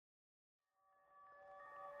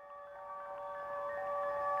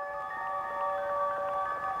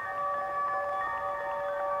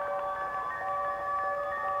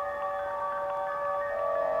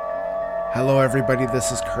Hello everybody,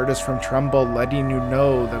 this is Curtis from Tremble, letting you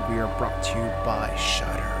know that we are brought to you by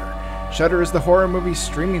Shudder. Shudder is the horror movie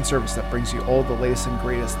streaming service that brings you all the latest and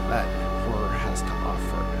greatest that horror has to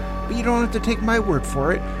offer. But you don't have to take my word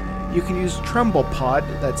for it. You can use Tremble Pod,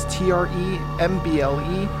 that's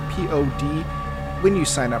TREMBLEPOD, when you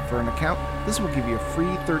sign up for an account. This will give you a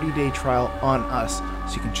free 30-day trial on us,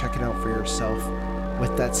 so you can check it out for yourself.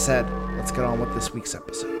 With that said, let's get on with this week's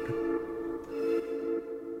episode.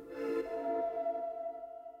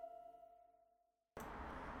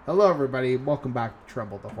 Hello, everybody. Welcome back to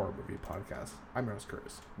Tremble, the horror movie podcast. I'm your host,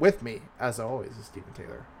 Curtis. With me, as always, is Stephen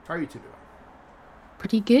Taylor. How are you two doing?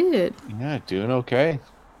 Pretty good. Yeah, doing okay.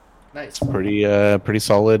 Nice. Pretty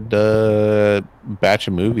solid batch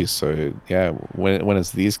of movies. So yeah, when it's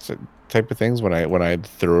these type of things, when I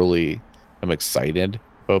thoroughly am excited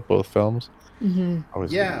about both films. Mm-hmm.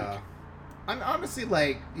 Yeah. I'm honestly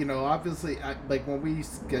obviously, like when we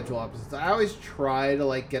schedule episodes, I always try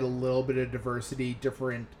to get a little bit of diversity,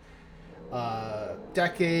 different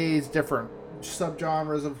decades, different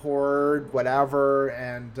subgenres of horror, whatever.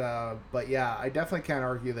 And but yeah, I definitely can't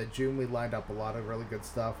argue that June we lined up a lot of really good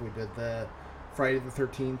stuff. We did the Friday the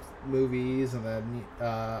 13th movies, and then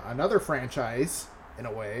another franchise in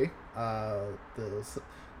a way, the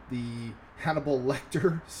Hannibal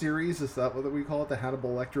Lecter series. Is that what we call it? The Hannibal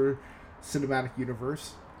Lecter cinematic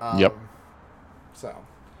universe. Yep. So,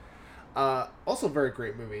 also very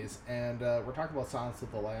great movies, and we're talking about Silence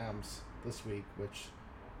of the Lambs this week. Which,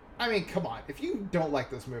 I mean, come on, if you don't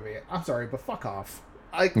like this movie, I'm sorry, but fuck off.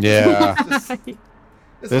 Yeah. This movie's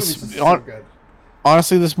just so good.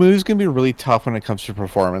 Honestly, this movie's gonna be really tough when it comes to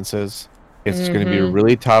performances. It's gonna be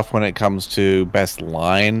really tough when it comes to best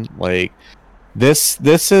line. Like this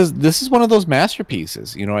is one of those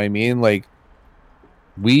masterpieces. You know what I mean? Like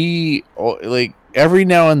every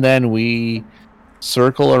now and then we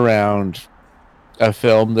circle around a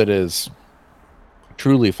film that is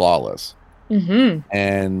truly flawless.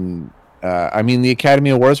 And I mean, the Academy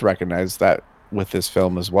Awards recognized that with this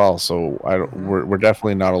film as well. So we're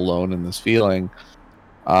definitely not alone in this feeling.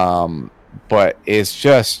 But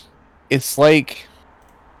it's like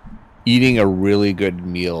eating a really good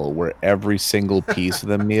meal where every single piece of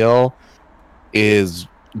the meal is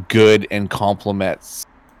good and complements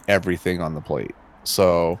everything on the plate.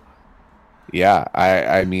 So yeah,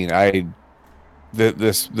 I mean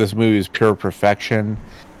this movie is pure perfection.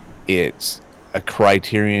 It's a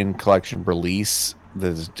Criterion Collection release that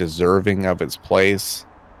is deserving of its place.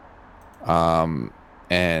 And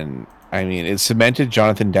I mean, it cemented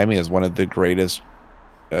Jonathan Demme as one of the greatest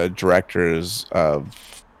directors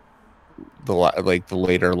of the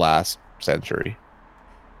later last century.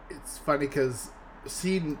 It's funny because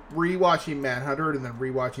rewatching Manhunter and then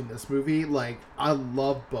rewatching this movie, I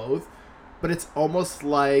love both, but it's almost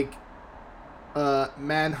like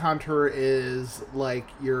Manhunter is like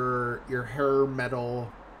your hair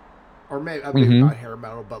metal, or maybe not hair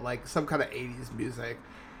metal, but like some kind of 80s music,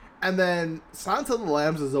 and then Silence of the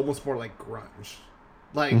Lambs is almost more like grunge,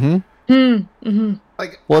 well,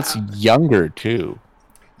 it's younger too,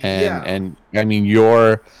 and I mean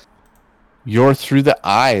you're through the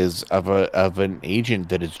eyes of an agent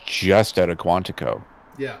that is just out of Quantico.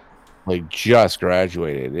 Yeah. Like just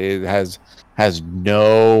graduated. It has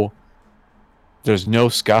no, there's no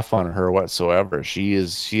scuff on her whatsoever. She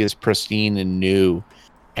is pristine and new,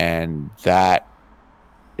 and that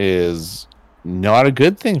is not a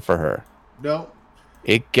good thing for her. No.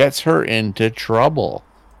 It gets her into trouble.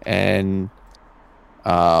 And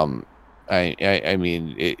I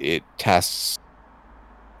mean it tests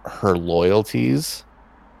her loyalties.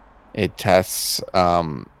 It tests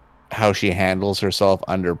how she handles herself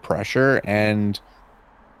under pressure and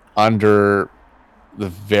under the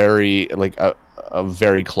very a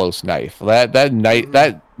very close knife.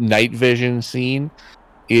 That night vision scene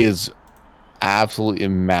is absolutely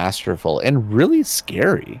masterful and really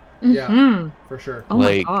scary. Yeah, for sure. Oh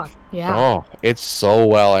my god. Yeah. Oh, it's so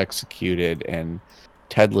well executed, and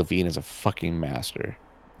Ted Levine is a fucking master.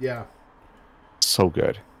 Yeah. So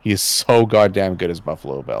good. He's so goddamn good as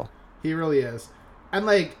Buffalo Bill. He really is. And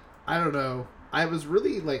I don't know. I was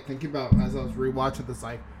really thinking about as I was rewatching this,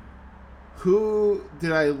 who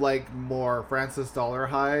did I like more, Francis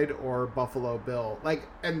Dollarhide or Buffalo Bill?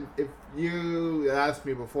 And if you asked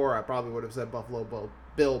me before, I probably would have said Buffalo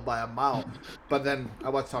Bill by a mile. But then I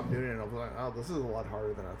watched Tom Noonan and I was like, oh, this is a lot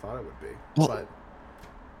harder than I thought it would be. Well, but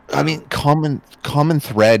I mean, common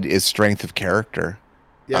thread is strength of character.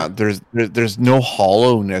 Yeah. There's no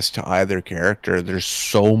hollowness to either character. There's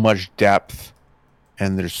so much depth,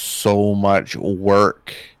 and there's so much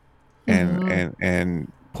work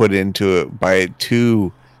and put into it by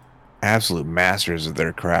two absolute masters of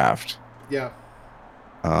their craft. Yeah.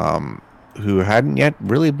 Who hadn't yet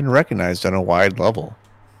really been recognized on a wide level.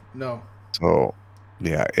 No. So,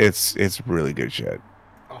 yeah, it's really good shit.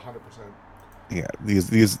 100%. Yeah,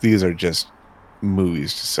 these are just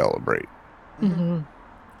movies to celebrate. Mm-hmm.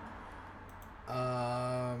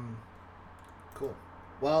 Cool.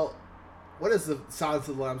 Well, what is the Silence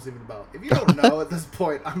of the Lambs even about? If you don't know at this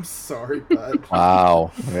point, I'm sorry, bud.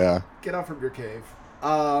 Wow. Yeah. Get out from your cave.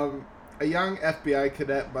 A young FBI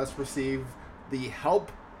cadet must receive the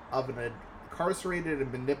help of an incarcerated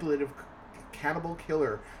and manipulative cannibal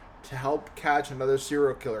killer to help catch another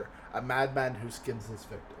serial killer, a madman who skins his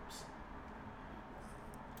victims.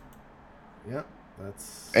 Yep,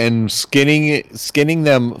 that's... And skinning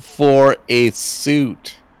them for a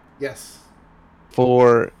suit. Yes.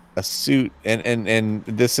 For a suit. And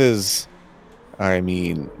this is, I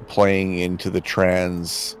mean, playing into the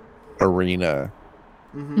trans arena.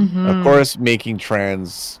 Mm-hmm. Of course, making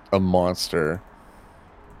trans a monster,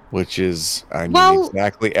 which is, I mean,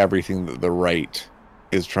 exactly everything that the right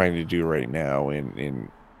is trying to do right now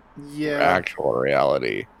in actual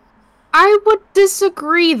reality. I would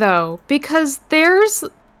disagree, though, because there's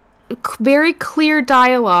very clear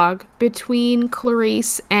dialogue between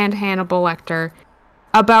Clarice and Hannibal Lecter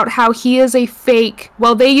about how he is a fake...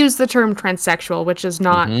 Well, they use the term transsexual, which is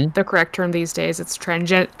not the correct term these days. It's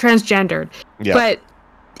transgendered. Yeah. But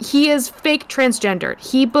he is fake transgendered.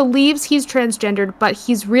 He believes he's transgendered, but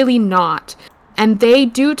he's really not. And they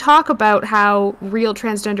do talk about how real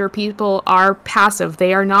transgender people are passive.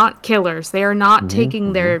 They are not killers. They are not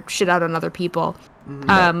taking their shit out on other people.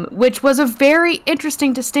 Which was a very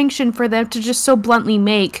interesting distinction for them to just so bluntly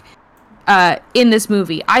make in this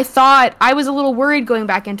movie. I was a little worried going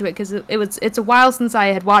back into it because it's a while since I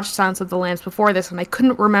had watched Silence of the Lambs before this, and I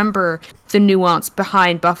couldn't remember the nuance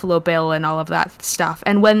behind Buffalo Bill and all of that stuff.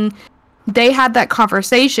 And when they had that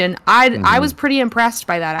conversation, I was pretty impressed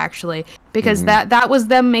by that, actually, because that was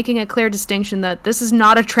them making a clear distinction that this is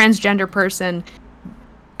not a transgender person,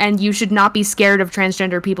 and you should not be scared of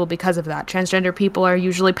transgender people because of that. Transgender people are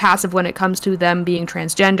usually passive when it comes to them being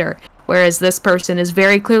transgender, whereas this person is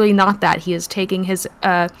very clearly not that. He is taking his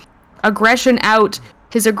aggression out,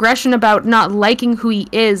 his aggression about not liking who he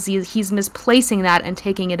is, he's misplacing that and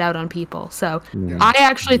taking it out on people. So I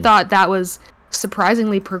actually thought that was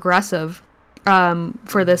surprisingly progressive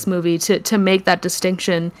for this movie to make that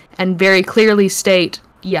distinction and very clearly state,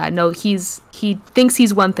 he thinks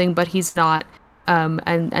he's one thing, but he's not.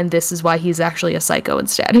 And this is why he's actually a psycho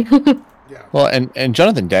instead. Yeah. Well, and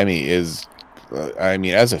Jonathan Demme is, I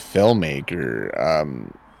mean, as a filmmaker,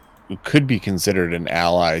 could be considered an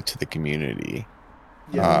ally to the community.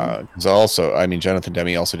 Yeah. Because also, I mean, Jonathan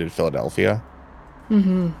Demme also did Philadelphia.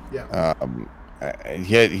 Yeah.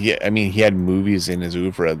 He had movies in his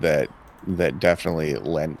oeuvre that definitely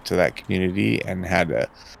lent to that community and had a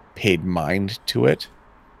paid mind to it.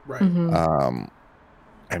 Right.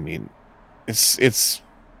 I mean, it's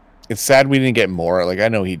sad we didn't get more. Like, I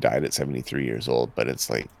know he died at 73 years old, but it's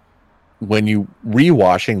like when you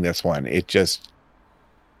rewatching this one, it just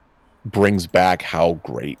brings back how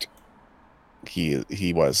great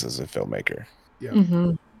he was as a filmmaker.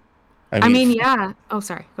 Yeah. I mean, yeah. Oh,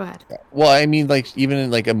 sorry. Go ahead. Well, I mean, like, even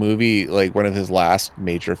in like a movie, like one of his last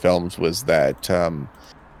major films was that Meryl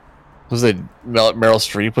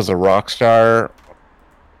Streep was a rock star.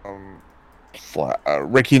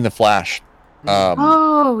 Ricky and the Flash. Still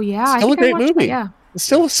a great movie. That, it's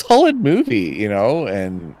still a solid movie, you know.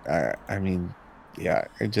 And I mean,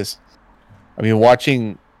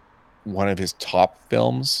 watching one of his top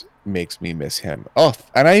films makes me miss him. Oh,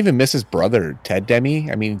 and I even miss his brother, Ted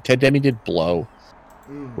Demme. I mean, Ted Demme did Blow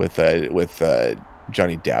with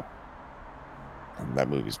Johnny Depp, and that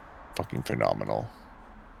movie's fucking phenomenal.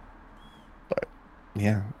 But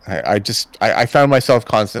yeah, I found myself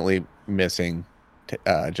constantly missing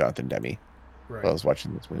Jonathan Demme while I was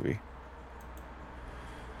watching this movie.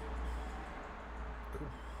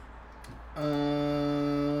 All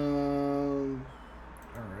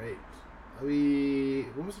right.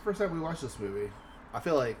 When was the first time we watched this movie? I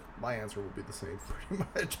feel like my answer will be the same pretty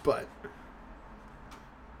much, but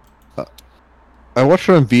I watched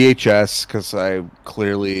it on VHS because I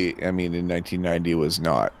clearly, I mean, in 1990 was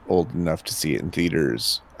not old enough to see it in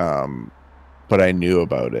theaters, but I knew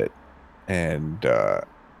about it, and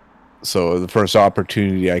so the first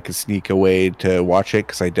opportunity I could sneak away to watch it,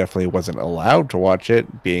 because I definitely wasn't allowed to watch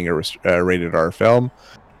it, being a rated R film,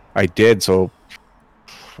 I did. So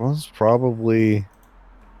I was probably,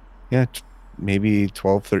 maybe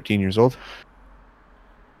 12, 13 years old.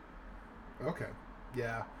 Okay.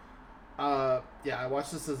 Yeah. I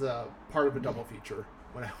watched this as a part of a double feature.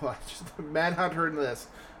 when I watched Manhunter and this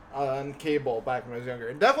on cable back when I was younger.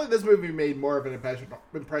 And definitely this movie made more of an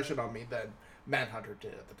impression on me than Manhunter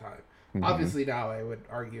did at the time. Mm-hmm. Obviously now I would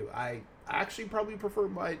argue I actually probably prefer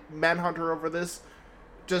my Manhunter over this,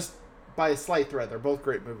 just by a slight thread. They're both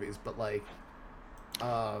great movies, but like,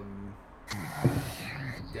 yeah,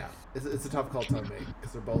 it's a tough call to make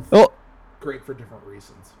because they're both great for different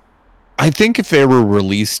reasons. I think if they were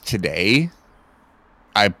released today,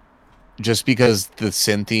 just because the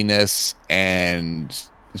synthiness and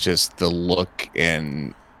just the look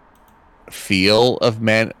and feel of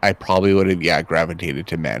I probably would have gravitated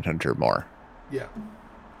to Manhunter more. Yeah,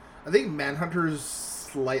 I think Manhunter's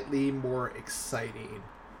slightly more exciting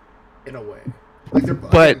in a way. Like they're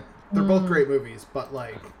both great movies, but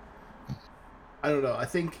like I don't know. I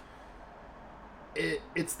think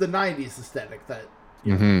it's the '90s aesthetic that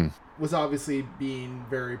was obviously being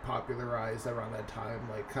very popularized around that time.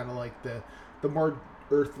 Like kind of like the more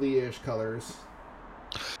earthly-ish colors.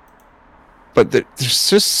 But there's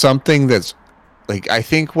just something that's like I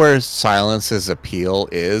think where Silence's appeal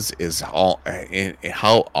is how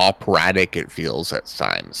operatic it feels at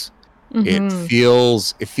times. Mm-hmm.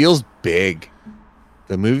 It feels big.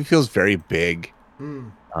 The movie feels very big.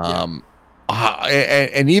 And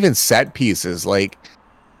even set pieces like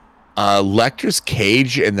Lecter's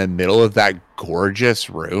cage in the middle of that gorgeous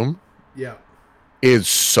room. Yeah, is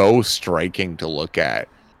so striking to look at.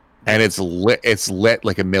 And it's lit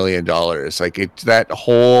like $1 million. Like it's that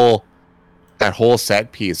whole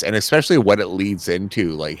set piece, and especially what it leads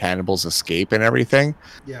into, like Hannibal's escape and everything.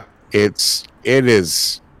 Yeah, it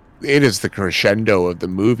is the crescendo of the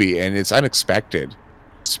movie, and it's unexpected.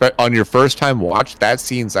 On your first time watch, that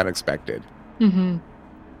scene's unexpected. Mm-hmm.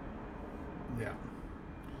 Yeah.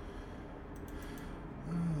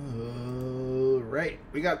 Right,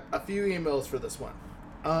 we got a few emails for this one.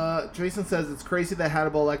 Jason says it's crazy that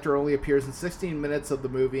Hannibal Lecter only appears in 16 minutes of the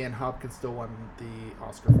movie and Hopkins still won the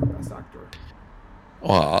Oscar for Best Actor.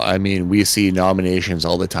 Well, I mean, we see nominations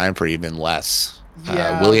all the time for even less.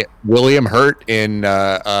 Yeah. William Hurt in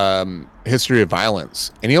History of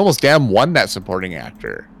Violence, and he almost won that supporting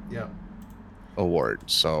actor award.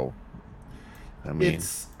 So, I mean,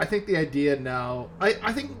 I think the idea now,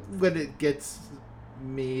 I think what it gets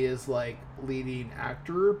me is like leading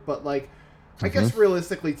actor, but like, I guess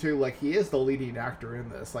realistically too, like he is the leading actor in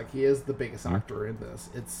this. Like he is the biggest actor in this.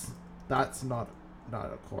 That's not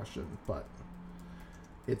a question, but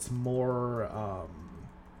it's more.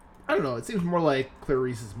 I don't know. It seems more like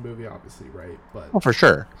Clarice's movie, obviously, right? But for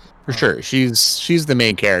sure, she's the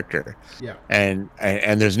main character. Yeah, and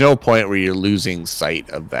there's no point where you're losing sight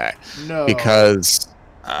of that. No, because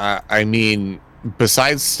I mean,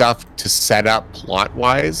 besides stuff to set up plot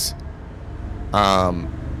wise,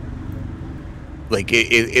 like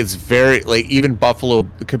it's very like even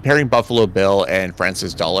comparing Buffalo Bill and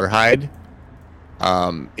Francis Dollarhide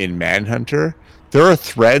in Manhunter, there are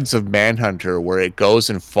threads of Manhunter where it goes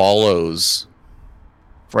and follows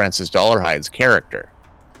Francis Dollarhide's character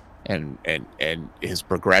and his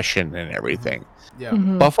progression and everything. Yeah.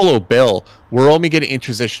 Mm-hmm. Buffalo Bill, we're only getting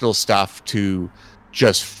interstitial stuff to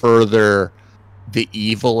just further the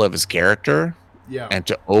evil of his character. Yeah. And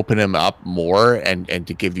to open him up more and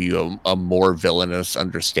to give you a more villainous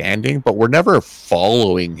understanding, but we're never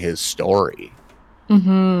following his story.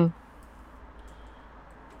 Mm-hmm.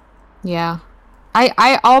 Yeah.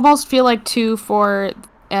 I almost feel like, too, for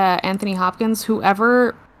Anthony Hopkins,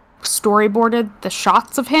 whoever storyboarded the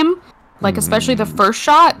shots of him, like especially the first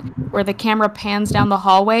shot where the camera pans down the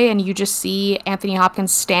hallway and you just see Anthony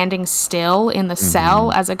Hopkins standing still in the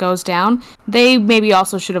cell as it goes down, they maybe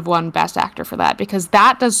also should have won Best Actor for that, because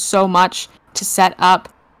that does so much to set up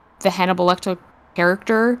the Hannibal Lecter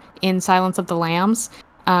character in Silence of the Lambs.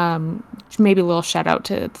 Maybe a little shout out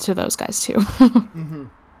to those guys too.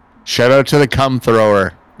 Shout out to the cum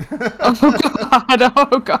thrower.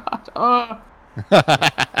 Oh god.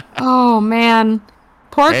 Oh man.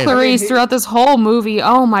 Poor Clarice throughout this whole movie.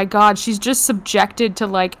 Oh my god, she's just subjected to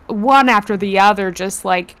like one after the other, just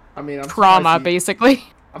like trauma, basically.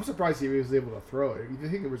 I'm surprised he was able to throw it. You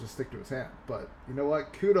think it would just stick to his hand, but you know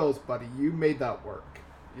what? Kudos, buddy. You made that work.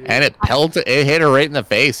 And it hit her right in the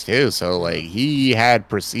face too. So like he had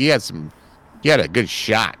a good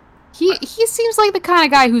shot. He seems like the kind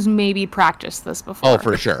of guy who's maybe practiced this before. Oh,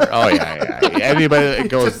 for sure. Oh yeah. Anybody that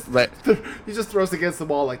goes he just throws against the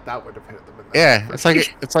wall like that would have hit them. Yeah, it's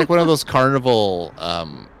like one of those carnival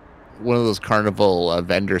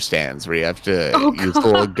vendor stands where you have to use a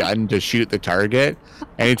little gun to shoot the target.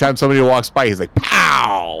 Anytime somebody walks by, he's like,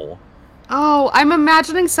 pow! Oh, I'm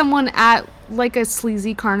imagining someone at like a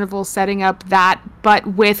sleazy carnival setting up that, but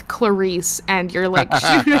with Clarice, and you're like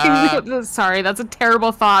shooting. Sorry, that's a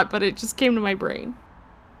terrible thought, but it just came to my brain.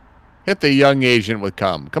 Hit the young agent with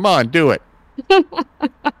cum. Come on, do it. All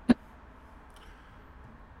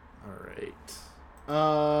right.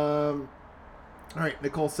 All right.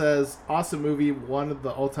 Nicole says, awesome movie, one of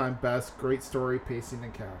the all-time best. Great story, pacing,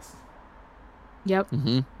 and cast. Yep.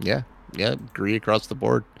 Mm-hmm. Yeah. Agree across the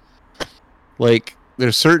board. Like,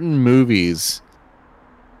 there's certain movies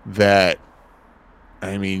that,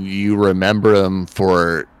 I mean, you remember them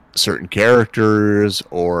for certain characters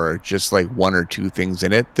or just like one or two things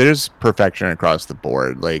in it. There's perfection across the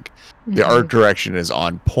board. Like, the art direction is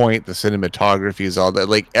on point. The cinematography is all that.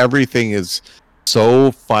 Like, everything is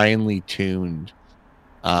so finely tuned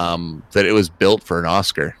that it was built for an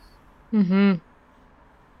Oscar. Mm-hmm.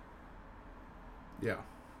 Yeah.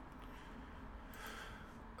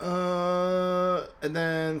 And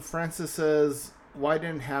then Francis says, why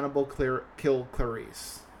didn't Hannibal kill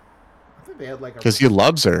Clarice? I think they had like because he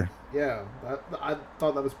loves her. Yeah, I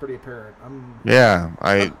thought that was pretty apparent. I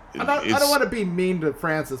don't want to be mean to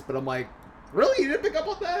Francis, but I'm like, really? You didn't pick up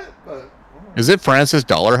on that? But is it Francis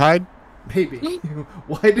Dollarhide? Maybe.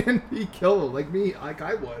 Why didn't he kill her like me? Like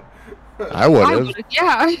I would. I would have.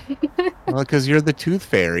 Yeah. Well, because you're the Tooth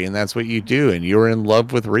Fairy, and that's what you do, and you were in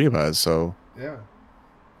love with Reba, so. Yeah.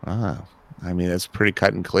 I mean, it's pretty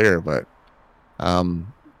cut and clear, but no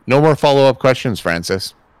more follow-up questions,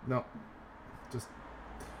 Francis. No. Just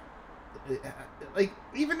like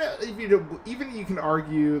even if you can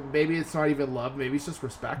argue maybe it's not even love, maybe it's just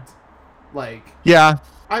respect. Like I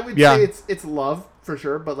would say it's love for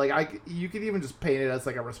sure, but like you could even just paint it as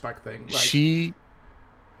like a respect thing. Like, she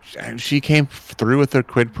came through with her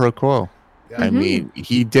quid pro quo. Yeah. I mean,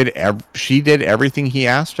 she did everything he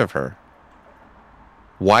asked of her.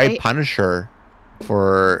 Why punish her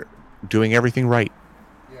for doing everything right?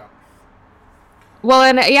 Yeah. Well,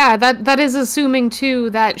 and that is assuming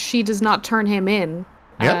too that she does not turn him in.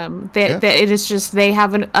 That it is just they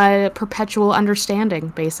have a perpetual understanding,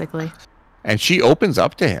 basically. And she opens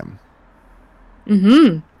up to him.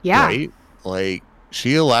 Mm-hmm. Yeah. Right? Like,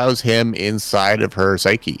 she allows him inside of her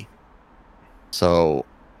psyche. So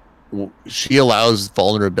she allows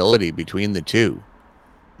vulnerability between the two.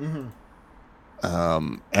 Mm-hmm.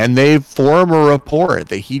 And they form a rapport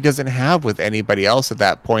that he doesn't have with anybody else at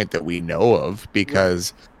that point that we know of,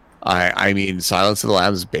 because I mean, Silence of the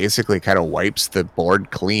Lambs basically kind of wipes the board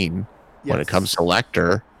clean when it comes to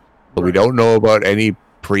Lecter, but we don't know about any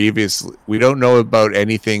we don't know about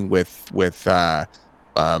anything with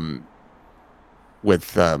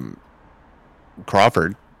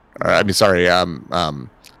Crawford. I mean, sorry, why am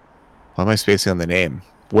I spacing on the name?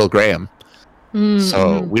 Will Graham. Mm-hmm.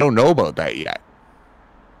 So we don't know about that yet.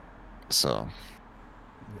 So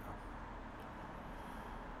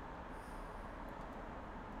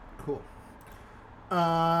cool.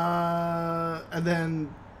 And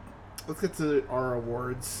then let's get to our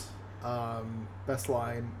awards. Best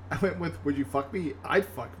line. I went with "Would you fuck me? I'd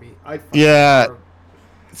fuck me. I'd fuck me."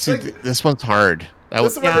 See, this one's hard. That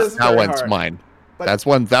one's hard. mine. But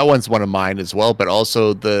that one's one of mine as well. But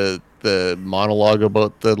also the monologue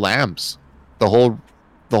about the lambs, the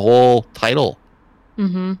whole title.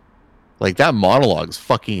 Mm-hmm. Like, that monologue is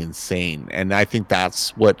fucking insane, and I think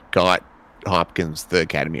that's what got Hopkins the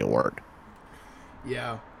Academy Award.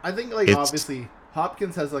 Yeah, I think obviously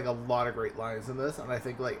Hopkins has like a lot of great lines in this, and I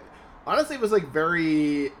think honestly it was like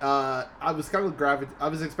very. I was kind of I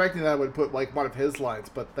was expecting that I would put like one of his lines,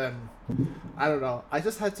 but then I don't know. I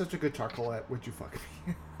just had such a good chuckle at "Would you fuck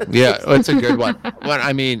me?" Yeah, it's a good one. But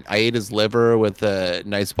I mean, I ate his liver with a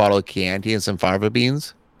nice bottle of Chianti and some fava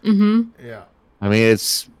beans. Mm-hmm. Yeah. I mean,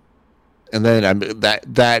 it's, and then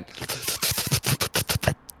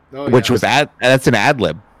which was that's an ad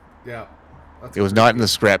lib. Yeah. It was not in the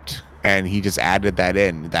script, and he just added that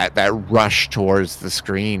in. That rush towards the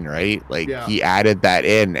screen, right? Like, he added that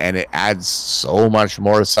in, and it adds so much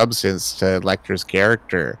more substance to Lecter's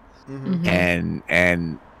character,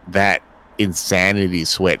 and that insanity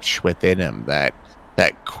switch within him, that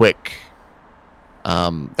quick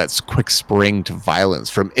spring to violence,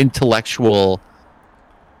 from intellectual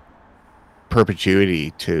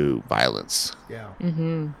perpetuity to violence. Yeah.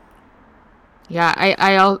 Mm-hmm. Yeah,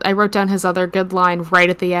 I wrote down his other good line right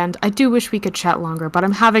at the end. I do wish we could chat longer, but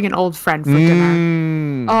I'm having an old friend for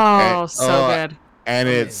dinner. Oh, so good. And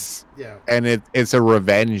it's a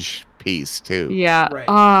revenge piece too. Yeah. Right.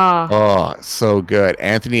 Oh, so good.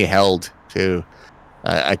 Anthony Held too,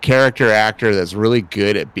 a character actor that's really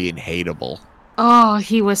good at being hateable. Oh,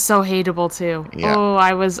 he was so hateable too. Yeah. Oh,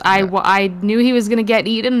 I knew he was gonna get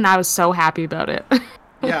eaten, and I was so happy about it.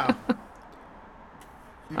 Yeah.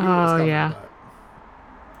 You knew it was coming, yeah. but...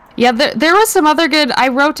 Yeah, there was some other good. I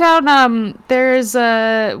wrote down. There's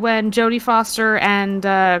when Jodie Foster and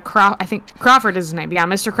I think Crawford is his name. Yeah,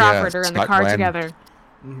 Mr. Crawford are in the car together,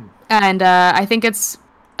 and I think it's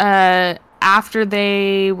after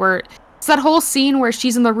they were. It's that whole scene where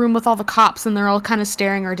she's in the room with all the cops and they're all kind of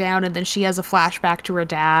staring her down, and then she has a flashback to her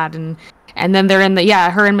dad, and then they're in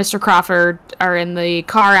her and Mr. Crawford are in the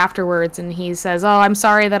car afterwards, and he says, "Oh, I'm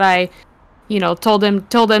sorry that I." Told him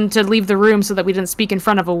to leave the room so that we didn't speak in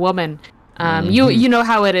front of a woman. You know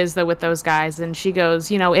how it is though with those guys. And she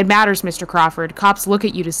goes, it matters, Mr. Crawford. Cops look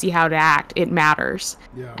at you to see how to act. It matters.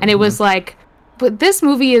 Yeah. And it was like, but this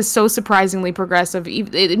movie is so surprisingly progressive,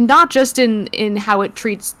 not just in how it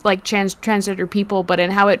treats like transgender people, but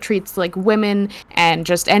in how it treats like women and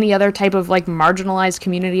just any other type of like marginalized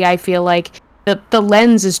community. I feel like the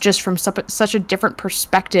lens is just from such a different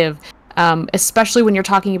perspective. Especially when you're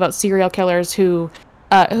talking about serial killers who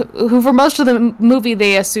for most of the movie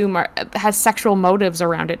they assume has sexual motives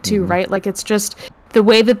around it too, right? Like it's just the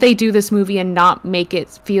way that they do this movie and not make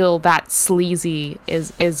it feel that sleazy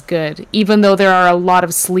is good, even though there are a lot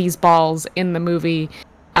of sleazeballs in the movie.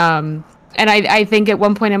 And I think at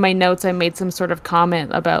one point in my notes I made some sort of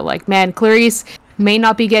comment about like, man, Clarice may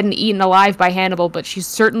not be getting eaten alive by Hannibal, but she's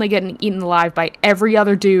certainly getting eaten alive by every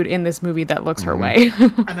other dude in this movie that looks her way.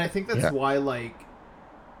 And I think that's why, like,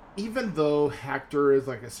 even though Hector is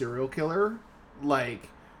like a serial killer, like,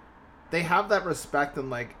 they have that respect,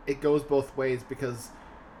 and like it goes both ways, because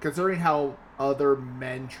considering how other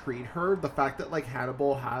men treat her, the fact that like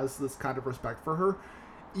Hannibal has this kind of respect for her,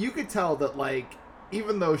 you could tell that like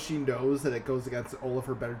even though she knows that it goes against all of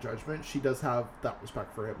her better judgment, she does have that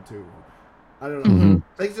respect for him too. I don't know.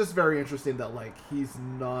 It's just very interesting that like he's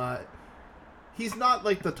not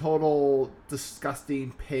like the total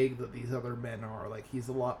disgusting pig that these other men are. Like he's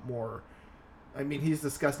a lot more. I mean, he's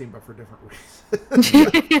disgusting, but for different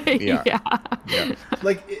reasons. Yeah.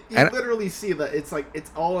 Like you literally see that it's like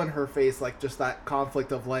it's all in her face. Like just that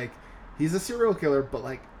conflict of like he's a serial killer, but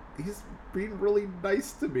like he's being really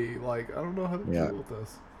nice to me. Like I don't know how to deal with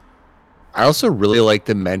this. I also really like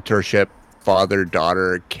the mentorship,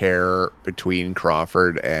 father-daughter care between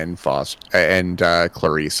Crawford and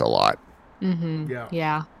Clarice a lot.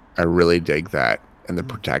 Yeah. I really dig that and the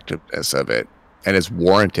protectiveness of it, and it's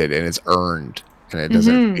warranted and it's earned, and it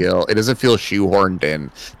doesn't feel shoehorned in.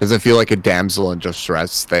 It doesn't feel like a damsel in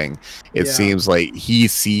distress thing. It seems like he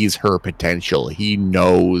sees her potential. He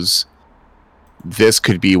knows this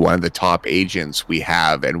could be one of the top agents we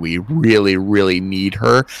have, and we really, really need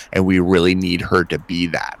her, and we really need her to be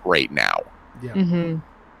that right now. Yeah.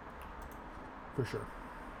 For sure.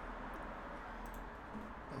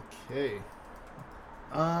 Okay.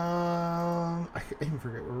 I even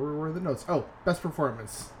forget where were the notes. Oh, best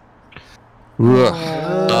performance.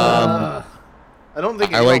 I don't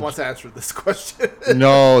think anyone wants to answer this question.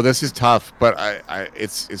 No, this is tough, but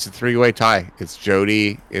it's a three-way tie. It's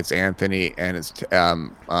Jodie, it's Anthony, and it's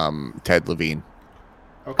Ted Levine.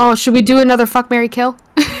 Okay. Oh, should we do another fuck, marry, kill?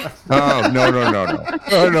 Oh no.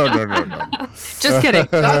 Just kidding.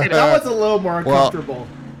 That was a little more uncomfortable.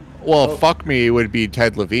 Well, fuck me would be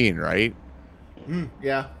Ted Levine, right?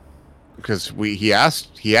 Yeah. Because he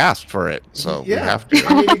asked for it, so we have to.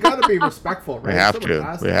 I mean, you got to be respectful, right? We have to.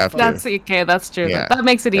 That's okay. That's true. Yeah. That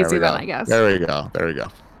makes it easy then, I guess. There we go.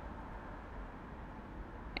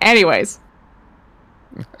 Anyways,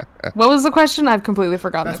 what was the question? I've completely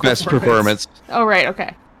forgotten. Best performance. Oh right,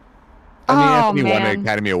 okay. I mean, Anthony won an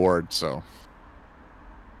Academy Award, so.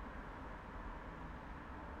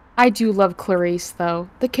 I do love Clarice, though.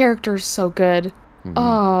 The character is so good.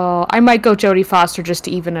 Oh, I might go Jodie Foster just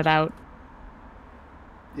to even it out.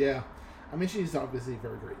 Yeah. I mean, she's obviously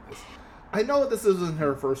very great in this. I know this isn't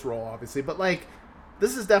her first role, obviously, but, like,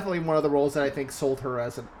 this is definitely one of the roles that I think sold her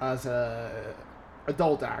as a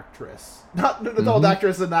adult actress. Not an adult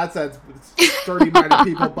actress in that sense, it's 30-minded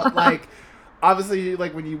people, but, like, obviously,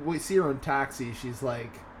 like, when you see her in Taxi, she's,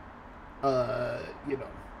 like,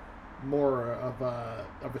 more of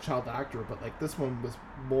a child actor, but like this one was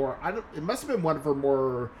more. It must have been one of her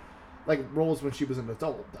more like roles when she was an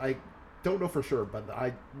adult. I don't know for sure, but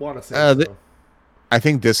I want to say so. I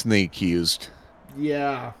think this and The Accused.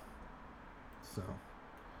 Yeah. So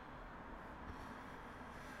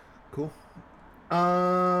cool.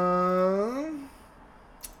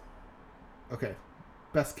 Okay.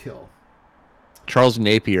 Best kill. Charles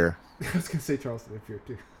Napier. I was gonna say Charles Napier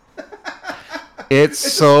too. It's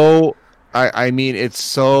so. I mean, it's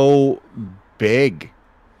so big.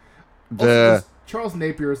 Charles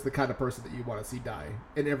Napier is the kind of person that you want to see die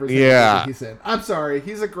in every single movie he's in. I'm sorry,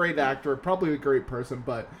 he's a great actor, probably a great person,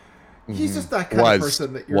 but He's just that kind of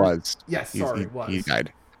person that you're. Was. Yes, was. He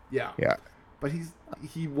died. Yeah. Yeah. But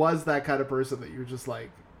he was that kind of person that you're just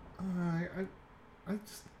like,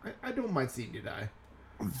 I don't mind seeing you die.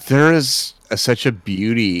 There is such a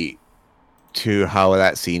beauty to how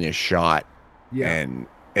that scene is shot. Yeah.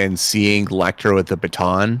 And seeing Lecter with the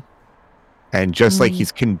baton, and just like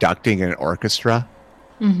he's conducting an orchestra.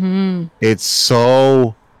 Mm-hmm. It's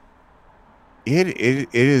so. It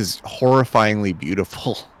is horrifyingly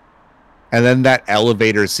beautiful. And then that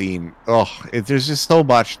elevator scene. There's just so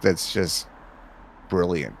much that's just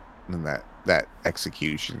brilliant in that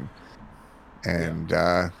execution, and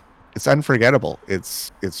it's unforgettable.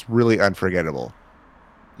 It's really unforgettable.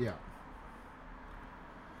 Yeah.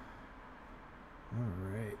 All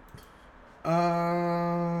right.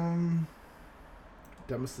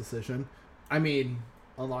 Dumbest decision. I mean,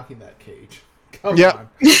 unlocking that cage. Come on.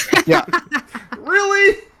 Yeah.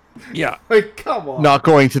 Really? Yeah. Like, come on. Not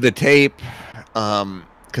going to the tape,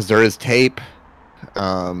 because there is tape.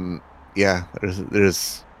 Yeah.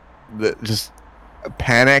 There's just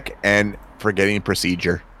panic and forgetting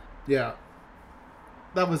procedure. Yeah.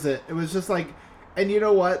 That was it. It was just like, and you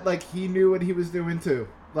know what? Like, he knew what he was doing too.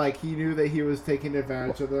 Like, he knew that he was taking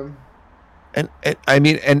advantage of them. And I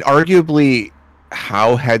mean, and arguably,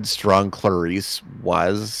 how headstrong Clarice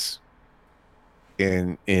was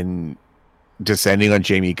in descending on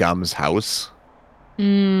Jamie Gumm's house.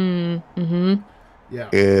 Mm-hmm. Yeah.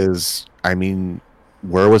 Is, I mean,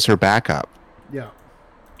 where was her backup? Yeah.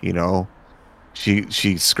 You know, she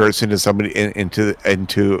skirts into somebody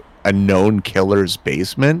into a known killer's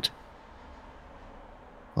basement.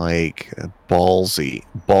 Like, ballsy,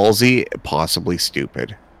 possibly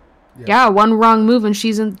stupid. Yeah, one wrong move and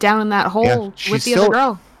she's down in that hole with the other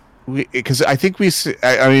girl. Because I think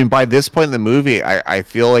I mean, by this point in the movie, I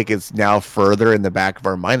feel like it's now further in the back of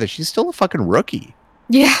our mind that she's still a fucking rookie.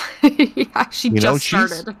 Yeah, yeah, she just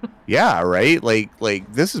started. Yeah, right.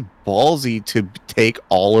 Like this is ballsy to take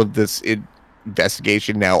all of this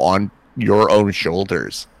investigation now on your own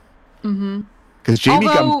shoulders. Mm-hmm. Because Jamie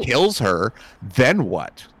Gum kills her, then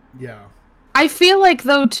what? Yeah. I feel like,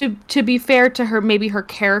 though, to be fair to her, maybe her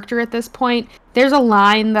character at this point, there's a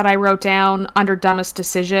line that I wrote down under Dumbest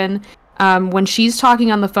Decision. When she's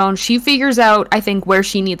talking on the phone, she figures out, I think, where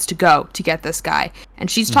she needs to go to get this guy.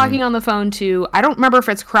 And she's talking on the phone to, I don't remember if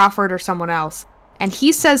it's Crawford or someone else. And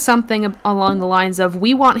he says something along the lines of,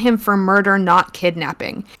 we want him for murder, not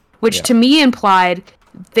kidnapping. Which to me implied,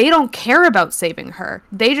 they don't care about saving her.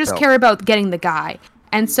 They just care about getting the guy.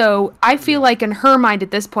 And so I feel like in her mind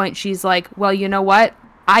at this point, she's like, well, you know what?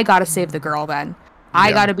 I got to save the girl then.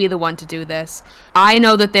 I got to be the one to do this. I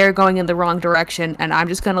know that they're going in the wrong direction, and I'm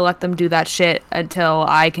just going to let them do that shit until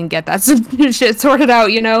I can get that shit sorted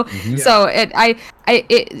out, you know? Mm-hmm. So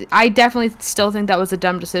I definitely still think that was a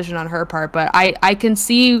dumb decision on her part, but I can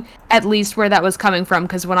see at least where that was coming from,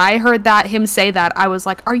 because when I heard him say that, I was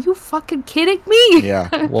like, are you fucking kidding me?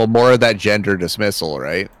 Yeah. Well, more of that gender dismissal,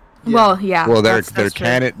 right? Yeah. Well, yeah. Well,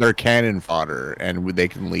 they're cannon fodder, and they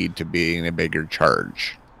can lead to being a bigger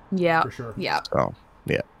charge. Yeah. For sure. Yeah. So,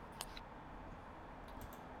 yeah.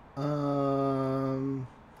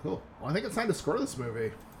 Cool. Well, I think it's time to score this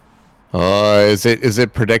movie. Is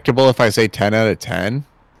it predictable if I say 10 out of 10?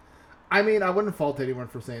 I mean, I wouldn't fault anyone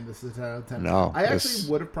for saying this is 10 out of 10. No. I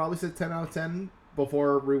actually would have probably said 10 out of 10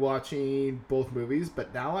 before rewatching both movies,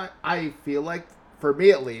 but now I feel like, for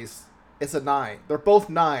me at least, it's a 9. They're both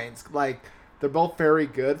 9s. Like, they're both very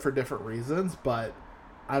good for different reasons, but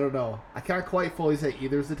I don't know. I can't quite fully say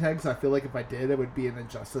either's a 10, because I feel like if I did, it would be an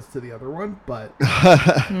injustice to the other one, but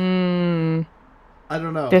I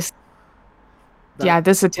don't know. This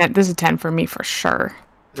is a 10. This is a 10 for me for sure.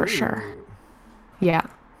 For sure. Yeah.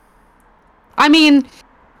 I mean,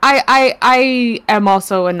 I am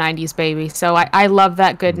also a 90s baby, so I love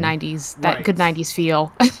that good 90s, good 90s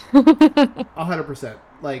feel. 100%.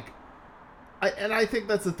 Like, I think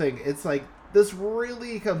that's the thing. It's like, this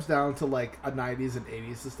really comes down to like a 90s and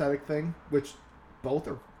 80s aesthetic thing, which both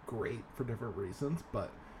are great for different reasons,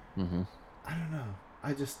 but I don't know.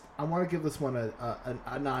 I want to give this one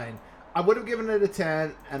a 9. I would have given it a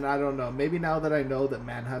 10, and I don't know. Maybe now that I know that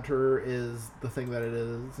Manhunter is the thing that it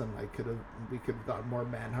is, and we could have gotten more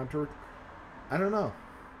Manhunter. I don't know.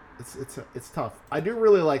 It's tough. I do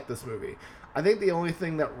really like this movie. I think the only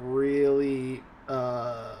thing that really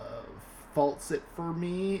faults it for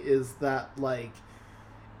me is that, like,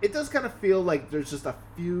 it does kind of feel like there's just a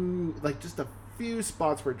few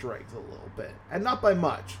spots where it drags a little bit, and not by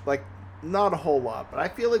much, like, not a whole lot, but I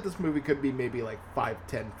feel like this movie could be maybe like 5,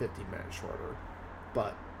 10, 15 minutes shorter,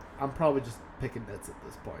 but I'm probably just picking nits at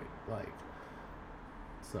this point, like,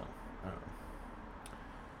 so I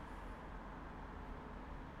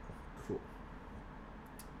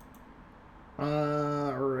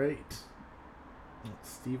All right.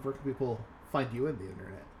 Steve, where can people find you on the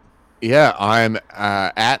internet? Yeah, I'm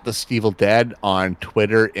at the Stevel Dead on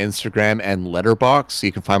Twitter, Instagram, and Letterboxd.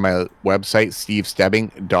 You can find my website,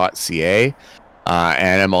 stevestebbing.ca.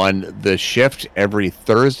 And I'm on The Shift every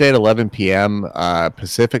Thursday at 11 p.m.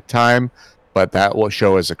 Pacific time. But that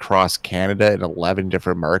show is across Canada in 11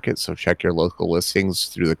 different markets. So check your local listings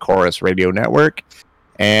through the Chorus Radio Network.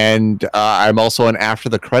 And I'm also on After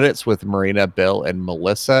the Credits with Marina, Bill, and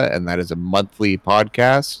Melissa. And that is a monthly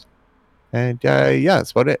podcast. And yeah,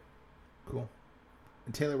 that's about it. Cool.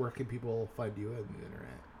 And Taylor, where can people find you on the internet?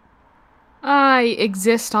 I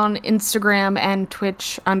exist on Instagram and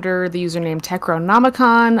Twitch under the username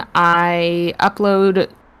Techronomicon. I upload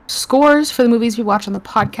scores for the movies we watch on the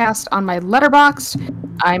podcast on my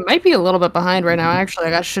Letterboxd. I might be a little bit behind right now,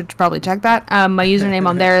 actually. I should probably check that. My username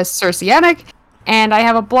on there is Circeanic, and I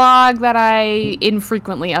have a blog that I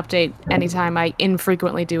infrequently update anytime I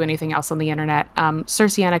infrequently do anything else on the internet.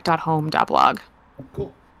 Circeanic.home.blog.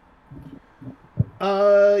 Cool.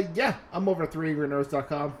 Yeah, I'm over at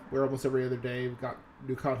 3angrynerds.com, where almost every other day we've got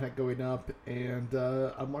new content going up, and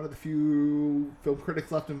I'm one of the few film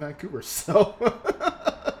critics left in Vancouver, so...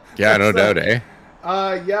 Yeah, no doubt, eh?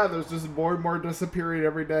 Yeah, there's just more and more disappearing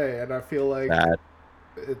every day, and I feel like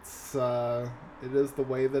it is the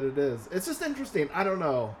way that it is. It's just interesting. I don't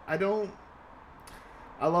know. I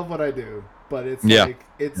love what I do, but it's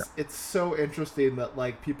it's so interesting that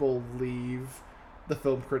like people leave the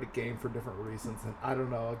film critic game for different reasons, and I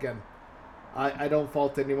don't know. Again, I don't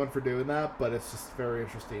fault anyone for doing that, but it's just very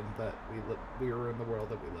interesting that we are in the world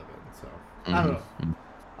that we live in. So I don't know.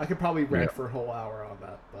 I could probably rant for a whole hour on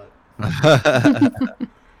that, but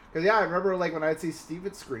because yeah, I remember like when I'd see Steve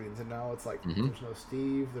at screens, and now it's like there's no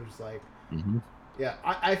Steve. There's like yeah,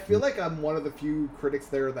 I feel like I'm one of the few critics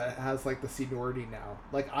there that has like the seniority now.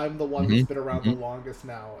 Like I'm the one that's been around the longest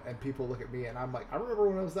now, and people look at me and I'm like, I remember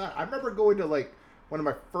when I was that. I remember going to like one of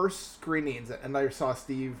my first screenings, and I saw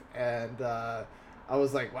Steve, and I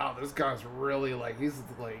was like, wow, this guy's really like he's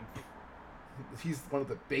one of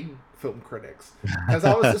the big film critics. Because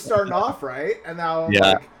I was just starting off, right? And now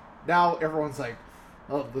now everyone's like,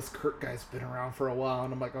 oh, this Kurt guy's been around for a while.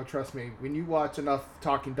 And I'm like, oh, trust me, when you watch enough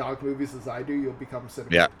Talking Dog movies as I do, you'll become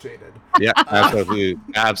cinema jaded. Yeah, absolutely.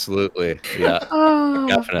 Absolutely. Yeah,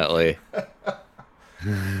 definitely. But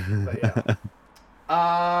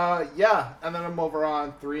yeah. And then I'm over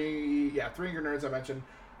on Three Angry Nerds I mentioned.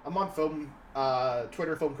 I'm on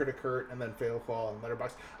Twitter, Film Critic Kurt, and then Fatal Qual and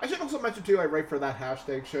Letterboxd. I should also mention, too, I write for that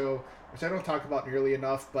hashtag show, which I don't talk about nearly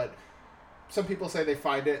enough, but some people say they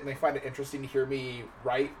find it interesting to hear me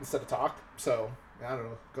write instead of talk. So, I don't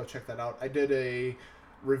know, go check that out. I did a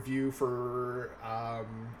review for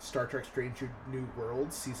Star Trek Strange New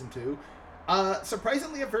Worlds Season 2.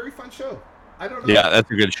 Surprisingly, a very fun show. I don't know. Yeah, that's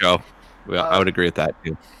a good show. Well, I would agree with that,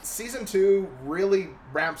 too. Season 2 really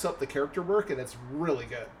ramps up the character work, and it's really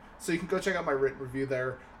good. So you can go check out my written review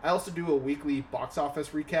there. I also do a weekly box office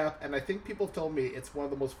recap, and I think people have told me it's one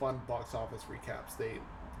of the most fun box office recaps they've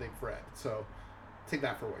read. So take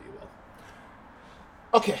that for what you will.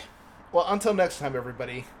 Okay. Well, until next time,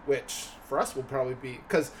 everybody, which for us will probably be...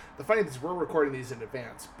 Because the funny thing is we're recording these in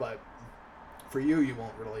advance, but for you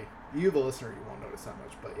won't really... You, the listener, you won't notice that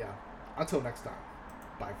much. But yeah, until next time.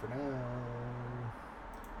 Bye for now.